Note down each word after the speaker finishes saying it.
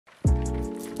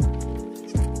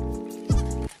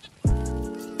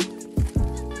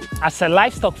As a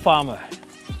livestock farmer,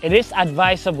 it is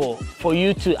advisable for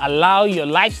you to allow your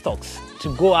livestock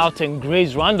to go out and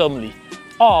graze randomly,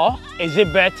 or is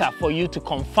it better for you to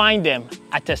confine them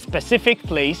at a specific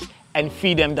place and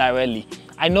feed them directly?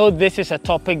 I know this is a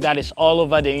topic that is all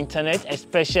over the internet,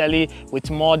 especially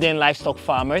with modern livestock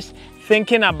farmers,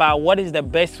 thinking about what is the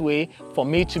best way for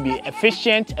me to be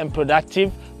efficient and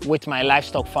productive with my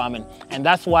livestock farming. And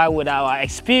that's why, with our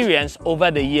experience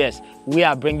over the years, we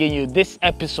are bringing you this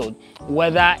episode,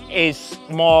 whether it's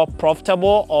more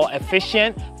profitable or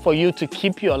efficient for you to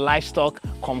keep your livestock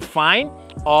confined,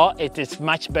 or it is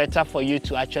much better for you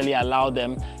to actually allow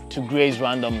them to graze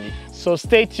randomly. So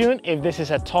stay tuned if this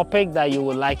is a topic that you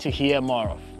would like to hear more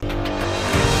of.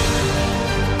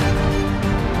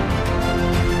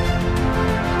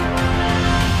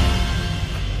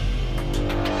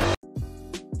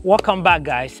 Welcome back,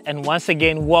 guys, and once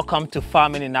again welcome to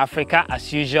Farming in Africa.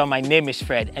 As usual, my name is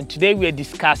Fred, and today we are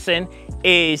discussing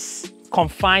is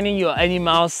confining your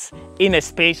animals in a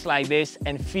space like this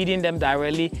and feeding them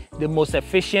directly the most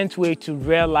efficient way to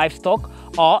rear livestock,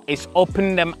 or is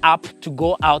opening them up to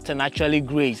go out and actually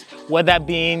graze, whether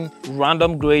being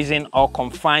random grazing or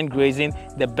confined grazing,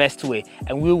 the best way.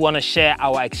 And we want to share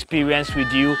our experience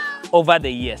with you over the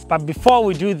years. But before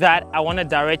we do that, I want to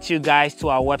direct you guys to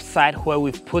our website, where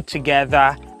we've put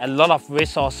together a lot of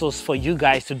resources for you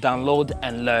guys to download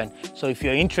and learn. So if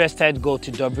you're interested, go to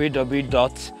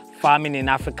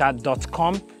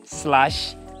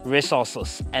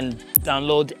www.farminginafrica.com/resources and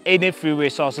download any free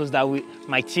resources that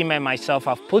my team and myself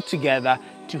have put together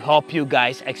to help you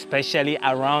guys, especially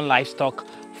around livestock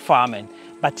farming.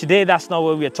 But today, that's not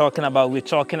what we're talking about. We're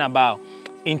talking about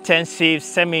intensive,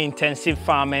 semi-intensive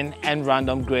farming and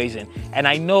random grazing. And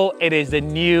I know it is the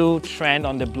new trend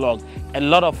on the blog. A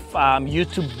lot of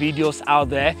YouTube videos out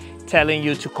there telling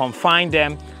you to confine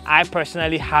them. I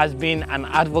personally has been an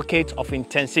advocate of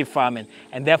intensive farming,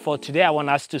 and therefore today I want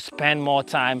us to spend more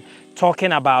time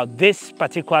talking about this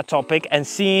particular topic and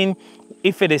seeing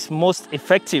if it is most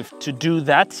effective to do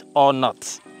that or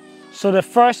not. So the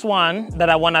first one that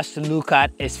I want us to look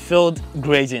at is field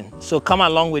grazing. So come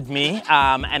along with me,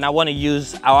 and I want to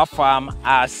use our farm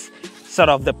as sort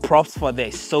of the props for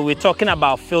this. So we're talking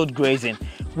about field grazing.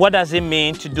 What does it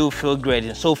mean to do field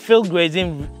grazing? So field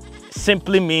grazing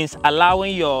simply means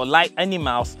allowing your live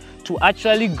animals to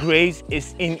actually graze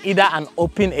is in either an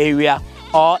open area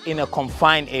or in a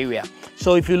confined area.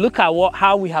 So if you look at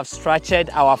how we have structured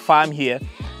our farm here,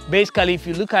 basically if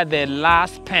you look at the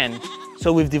last pen,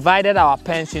 so we've divided our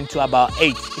pens into about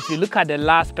 8. If you look at the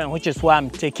last pen, which is where I'm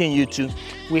taking you to,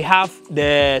 we have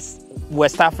the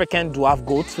West African dwarf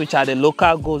goats, which are the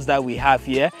local goats that we have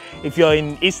here. If you're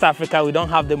in East Africa, we don't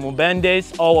have the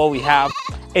Mubendes. All what we have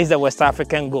is the West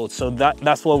African goats. So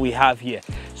that's what we have here.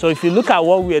 So if you look at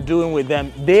what we are doing with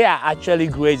them, they are actually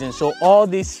grazing. So all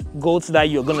these goats that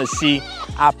you're going to see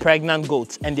are pregnant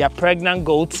goats, and they are pregnant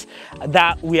goats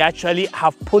that we actually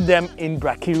have put them in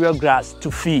brachial grass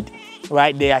to feed.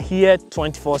 Right, they are here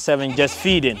 24/7 just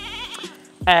feeding,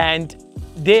 and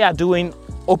they are doing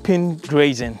open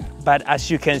grazing. But as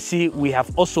you can see, we have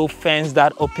also fenced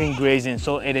that open grazing,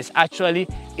 so it is actually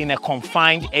in a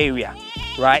confined area,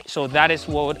 right? So that is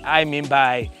what I mean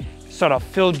by sort of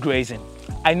field grazing.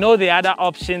 I know the other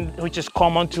option, which is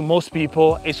common to most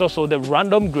people, is also the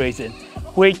random grazing,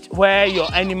 where your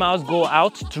animals go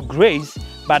out to graze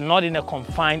but not in a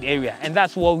confined area, and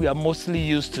that's what we are mostly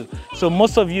used to. So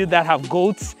most of you that have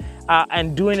goats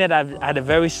and doing it at a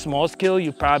very small scale,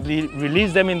 you probably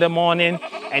release them in the morning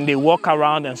and they walk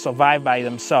around and survive by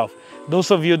themselves.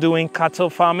 Those of you doing cattle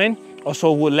farming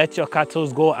also will let your cattle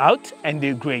go out and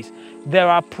they graze. There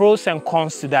are pros and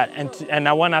cons to that, and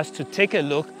I want us to take a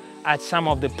look at some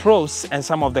of the pros and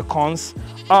some of the cons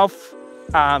of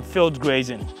field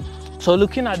grazing. So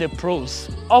looking at the pros,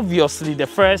 obviously the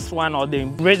first one, or the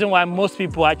reason why most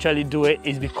people actually do it,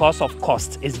 is because of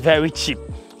cost. It's very cheap,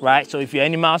 right? So if your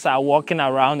animals are walking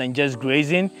around and just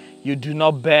grazing, you do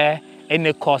not bear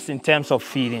any cost in terms of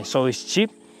feeding, so it's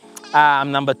cheap.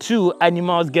 Number two,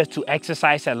 animals get to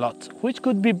exercise a lot, which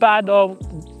could be bad or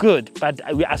good, but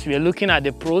as we are looking at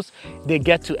the pros, they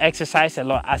get to exercise a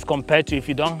lot as compared to if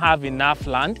you don't have enough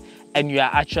land and you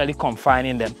are actually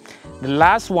confining them. The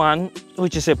last one,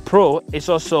 which is a pro, is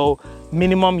also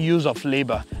minimum use of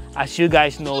labor. As you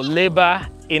guys know, labor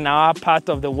in our part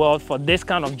of the world for this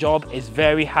kind of job is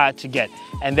very hard to get,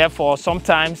 and therefore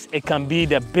sometimes it can be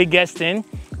the biggest thing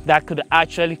that could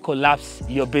actually collapse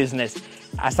your business.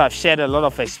 As I've shared a lot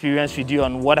of experience with you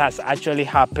on what has actually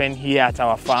happened here at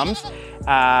our farms,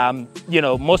 you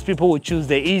know, most people would choose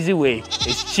the easy way.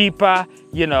 It's cheaper,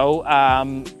 you know,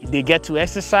 they get to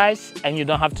exercise and you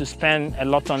don't have to spend a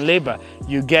lot on labor.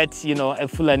 You get, you know, a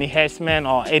Fulani herdsman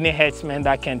or any herdsman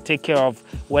that can take care of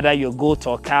whether your goat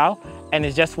or cow, and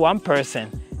it's just one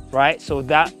person, right? So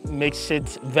that makes it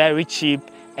very cheap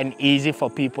and easy for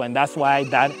people, and that's why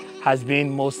that has been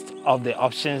most of the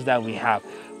options that we have.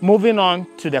 Moving on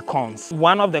to the cons.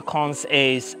 One of the cons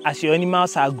is as your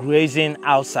animals are grazing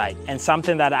outside, and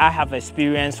something that I have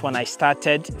experienced when I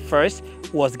started first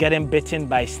was getting bitten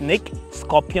by snake,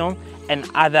 scorpion, and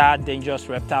other dangerous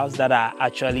reptiles that are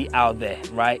actually out there,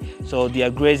 right? So they are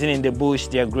grazing in the bush,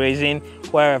 they are grazing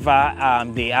wherever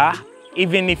they are.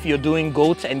 Even if you're doing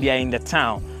goats and they are in the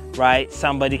town, right?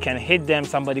 Somebody can hit them,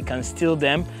 somebody can steal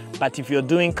them. But if you're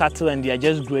doing cattle and they are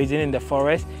just grazing in the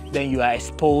forest, then you are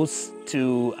exposed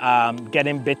to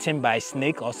getting bitten by a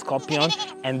snake or scorpion,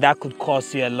 and that could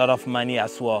cost you a lot of money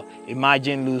as well.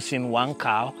 Imagine losing one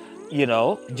cow, you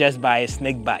know, just by a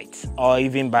snake bite, or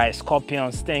even by a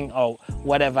scorpion sting, or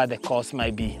whatever the cost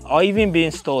might be, or even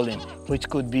being stolen, which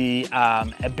could be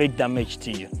a big damage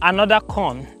to you. Another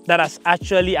con that has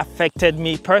actually affected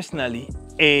me personally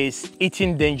is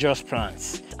eating dangerous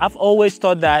plants. I've always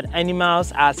thought that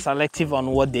animals are selective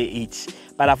on what they eat,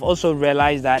 but I've also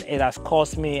realized that it has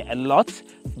cost me a lot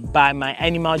by my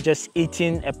animal just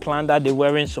eating a plant that they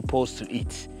weren't supposed to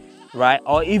eat, right?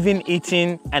 Or even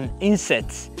eating an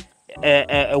insect,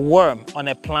 a worm on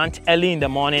a plant early in the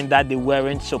morning that they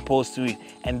weren't supposed to eat,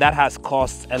 and that has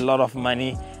cost a lot of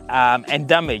money and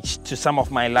damage to some of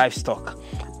my livestock.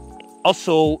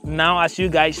 Also, now, as you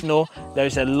guys know,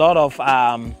 there's a lot of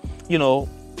you know,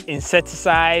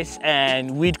 insecticides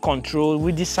and weed control,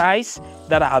 weedicides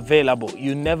that are available.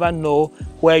 You never know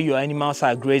where your animals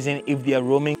are grazing if they are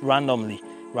roaming randomly,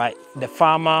 right? The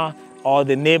farmer or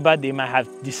the neighbor, they might have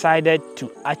decided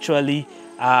to actually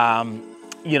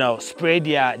you know, spray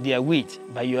their wheat,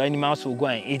 but your animals will go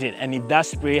and eat it. And if that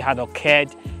spray had occurred,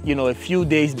 you know, a few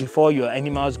days before your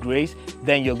animals graze,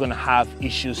 then you're gonna have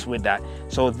issues with that.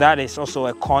 So that is also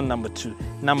a con number 2.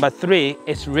 Number 3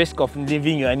 is risk of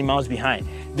leaving your animals behind.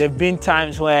 There've been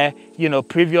times where, you know,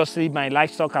 previously my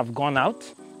livestock have gone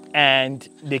out and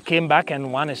they came back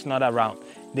and one is not around.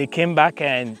 They came back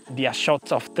and they are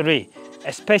short of 3,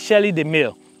 especially the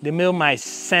male. The male might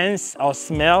sense or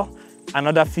smell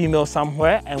another female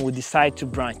somewhere and will decide to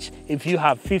branch. If you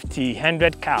have 50,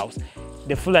 100 cows,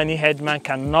 the Fulani headman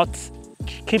cannot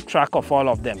keep track of all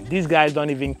of them. These guys don't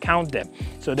even count them.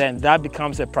 So then that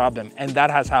becomes a problem, and that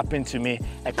has happened to me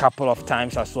a couple of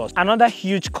times as well. Another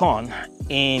huge con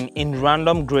in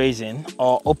random grazing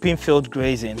or open field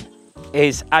grazing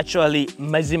is actually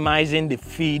maximizing the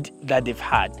feed that they've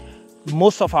had.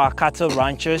 Most of our cattle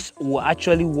ranchers will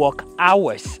actually walk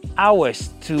hours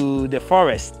to the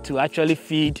forest to actually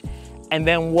feed, and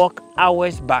then walk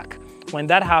hours back. When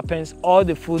that happens, all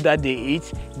the food that they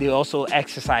eat, they're also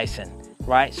exercising,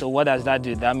 right? So what does that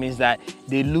do? That means that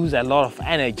they lose a lot of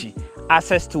energy.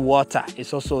 Access to water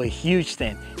is also a huge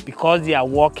thing. Because they are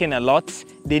walking a lot,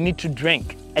 they need to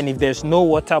drink. And if there's no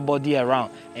water body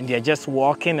around and they're just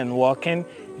walking and walking,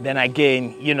 then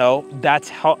again, you know, that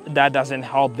doesn't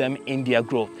help them in their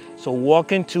growth. So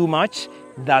walking too much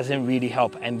doesn't really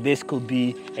help, and this could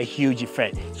be a huge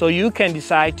effect. So you can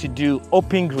decide to do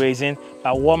open grazing,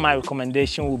 but what my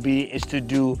recommendation would be is to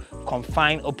do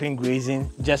confined open grazing,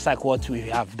 just like what we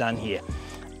have done here.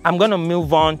 I'm going to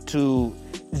move on to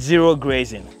zero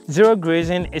grazing. Zero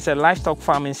grazing is a livestock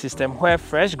farming system where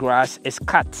fresh grass is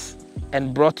cut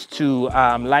and brought to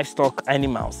livestock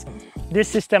animals. This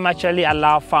system actually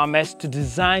allows farmers to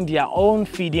design their own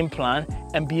feeding plan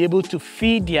and be able to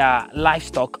feed their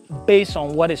livestock based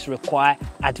on what is required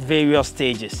at various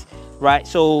stages, right?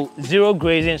 So zero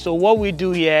grazing, so what we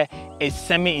do here is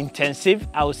semi-intensive.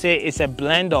 I would say it's a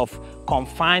blend of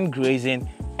confined grazing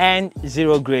and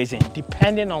zero grazing,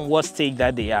 depending on what stage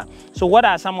that they are. So what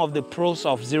are some of the pros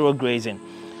of zero grazing?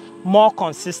 More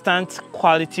consistent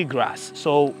quality grass.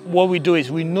 So what we do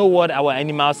is we know what our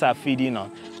animals are feeding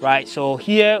on, right? So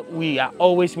here we are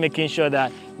always making sure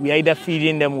that we are either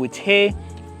feeding them with hay,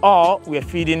 or we're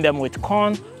feeding them with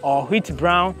corn or wheat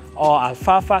brown or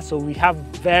alfalfa. So we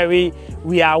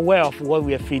are aware of what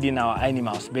we are feeding our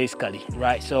animals basically,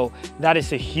 right? So that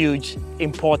is a huge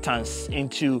importance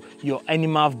into your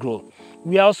animal growth.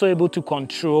 We are also able to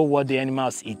control what the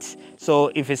animals eat.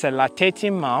 So if it's a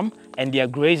lactating mom and they are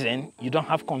grazing, you don't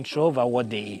have control over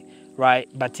what they eat, right?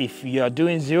 But if you're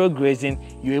doing zero grazing,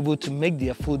 you're able to make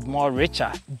their food more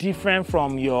richer, different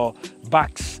from your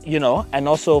bucks, you know, and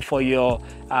also for your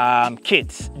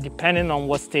kids, depending on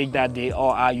what stage that they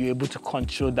are, you're able to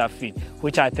control that feed,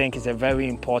 which I think is a very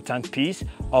important piece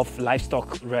of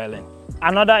livestock rearing.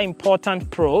 Another important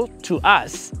pro to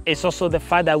us is also the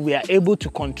fact that we are able to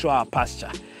control our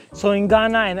pasture. So in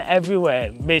Ghana and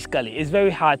everywhere, basically, it's very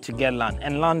hard to get land,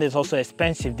 and land is also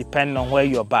expensive depending on where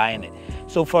you're buying it.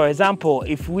 So for example,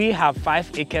 if we have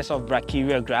 5 acres of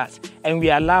brachiaria grass and we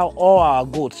allow all our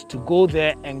goats to go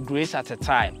there and graze at a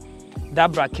time,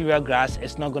 that brachiaria grass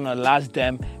is not going to last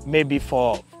them maybe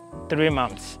for 3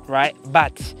 months, right?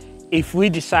 But if we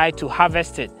decide to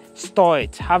harvest it, store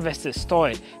it, harvest it, store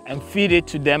it, and feed it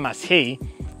to them as hay,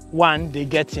 one, they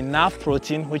get enough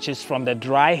protein, which is from the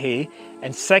dry hay,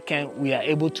 and second, we are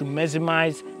able to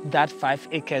maximize that 5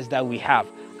 acres that we have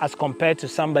as compared to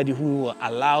somebody who will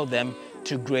allow them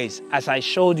to graze. As I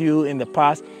showed you in the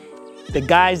past, the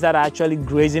guys that are actually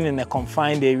grazing in a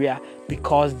confined area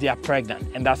because they are pregnant,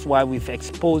 and that's why we've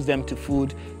exposed them to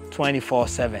food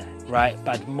 24/7, right?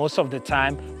 But most of the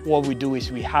time, what we do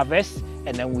is we harvest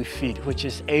and then we feed, which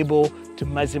is able to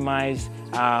maximize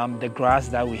the grass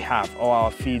that we have or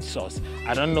our feed source.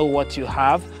 I don't know what you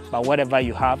have, but whatever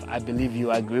you have, I believe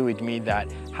you agree with me that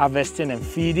harvesting and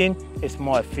feeding is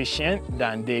more efficient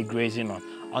than day grazing on,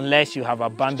 unless you have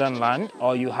abundant land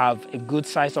or you have a good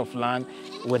size of land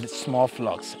with small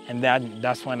flocks, and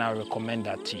that's when I recommend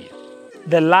that to you.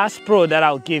 The last pro that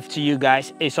I'll give to you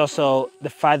guys is also the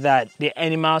fact that the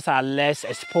animals are less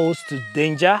exposed to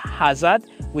danger, hazard.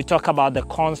 We talk about the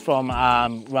cons from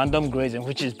random grazing,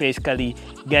 which is basically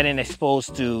getting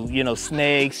exposed to, you know,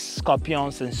 snakes,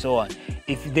 scorpions, and so on.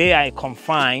 If they are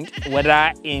confined,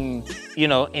 whether in, you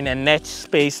know, in a net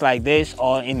space like this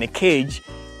or in a cage,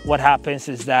 what happens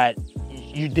is that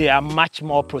they are much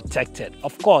more protected.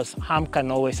 Of course, harm can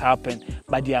always happen,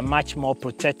 but they are much more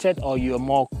protected, or you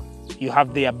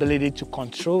have the ability to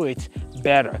control it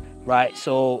better, right?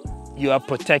 So you are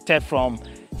protected from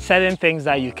certain things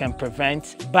that you can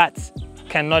prevent, but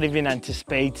cannot even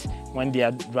anticipate when they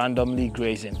are randomly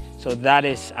grazing. So that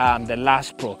is the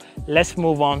last pro. Let's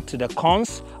move on to the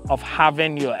cons of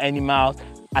having your animal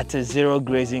at a zero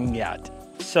grazing yard.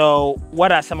 So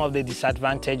what are some of the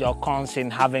disadvantages or cons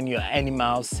in having your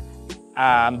animals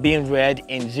being reared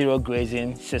in zero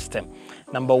grazing system?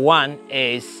 Number one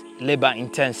is labor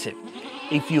intensive.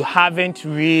 If you haven't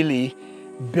really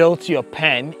built your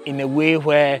pen in a way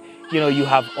where, you know, you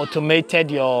have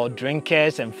automated your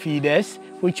drinkers and feeders,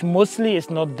 which mostly is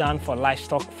not done for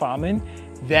livestock farming,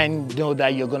 then know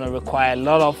that you're going to require a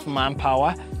lot of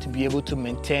manpower to be able to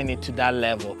maintain it to that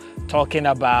level. Talking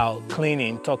about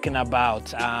cleaning, talking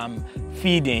about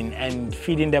feeding and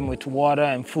feeding them with water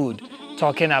and food,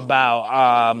 talking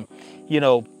about, you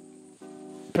know,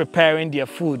 preparing their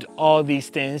food. All these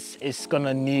things is going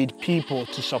to need people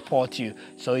to support you.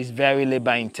 So it's very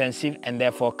labor intensive, and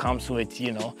therefore comes with,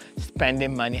 you know,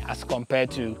 spending money as compared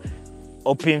to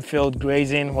open field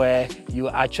grazing, where you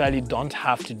actually don't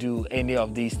have to do any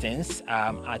of these things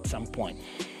at some point.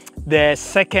 The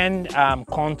second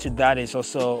con to that is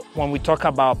also when we talk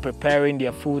about preparing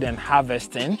their food and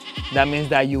harvesting, that means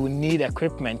that you need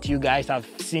equipment. You guys have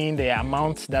seen the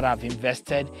amounts that I've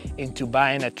invested into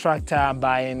buying a tractor,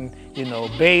 buying, you know,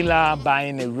 baler,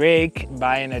 buying a rake,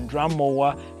 buying a drum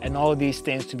mower, and all these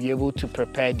things to be able to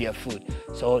prepare their food.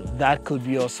 So that could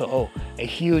be also a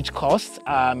huge cost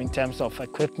in terms of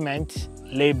equipment,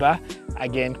 labor,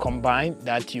 again combined,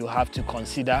 that you have to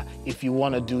consider if you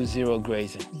want to do zero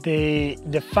grazing.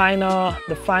 The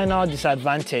final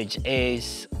disadvantage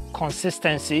is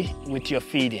consistency with your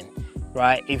feeding,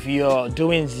 right? If you're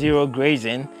doing zero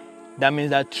grazing, that means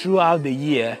that throughout the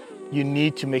year you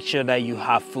need to make sure that you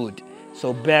have food.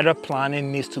 So better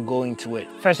planning needs to go into it.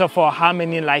 First of all, how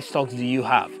many livestock do you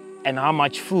have, and how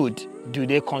much food do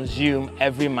they consume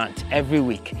every month, every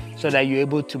week, so that you're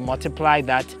able to multiply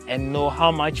that and know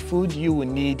how much food you will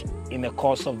need in the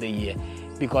course of the year.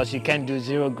 Because you can't do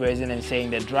zero grazing and say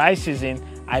in the dry season,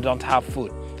 I don't have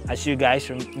food. As you guys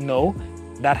know,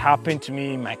 that happened to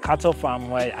me in my cattle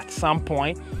farm, where at some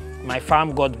point my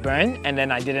farm got burned and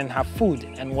then I didn't have food.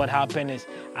 And what happened is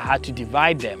I had to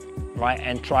divide them, right,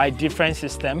 and try different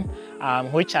system,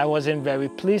 which I wasn't very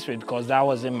pleased with because that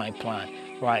wasn't my plan.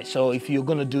 Right, so if you're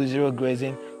going to do zero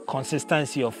grazing,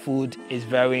 consistency of food is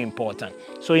very important.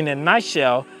 So in a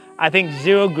nutshell, I think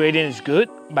zero grazing is good,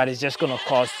 but it's just going to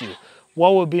cost you.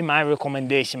 What would be my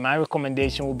recommendation? My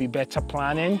recommendation would be better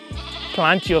planning.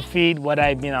 Plant your feed, whether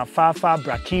it be alfalfa,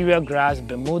 brachiaria grass,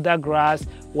 Bermuda grass,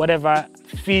 whatever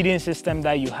feeding system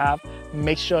that you have.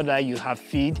 Make sure that you have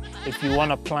feed. If you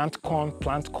want to plant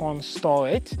corn, store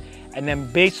it. And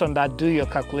then based on that, do your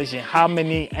calculation. How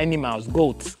many animals,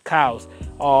 goats, cows,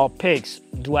 or pigs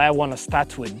do I want to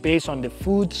start with based on the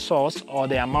food source or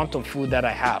the amount of food that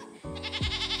I have?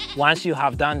 Once you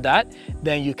have done that,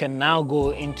 then you can now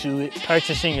go into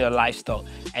purchasing your livestock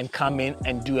and come in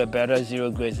and do a better zero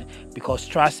grazing. Because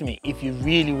trust me, if you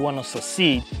really want to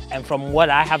succeed, and from what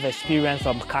I have experienced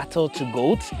from cattle to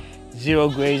goats, zero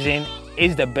grazing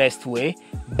is the best way,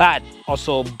 but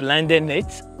also blending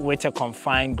it with a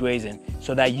confined grazing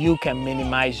so that you can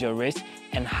minimize your risk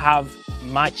and have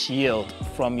much yield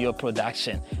from your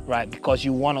production, right? Because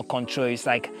you want to control. It's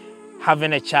like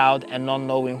having a child and not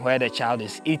knowing where the child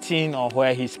is eating or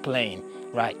where he's playing,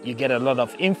 right? You get a lot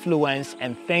of influence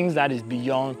and things that is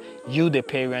beyond you, the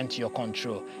parent, your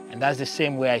control. And that's the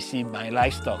same way I see my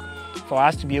livestock. For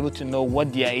us to be able to know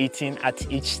what they are eating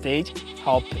at each stage,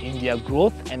 help in their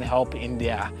growth and help in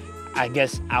their, I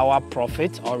guess, our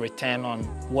profit or return on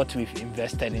what we've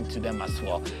invested into them as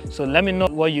well. So let me know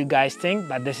what you guys think,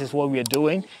 but this is what we're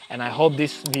doing. And I hope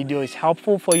this video is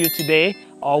helpful for you today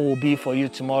or will be for you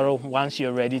tomorrow once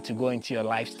you're ready to go into your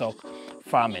livestock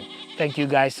farming. Thank you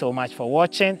guys so much for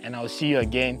watching, and I'll see you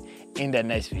again in the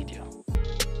next video.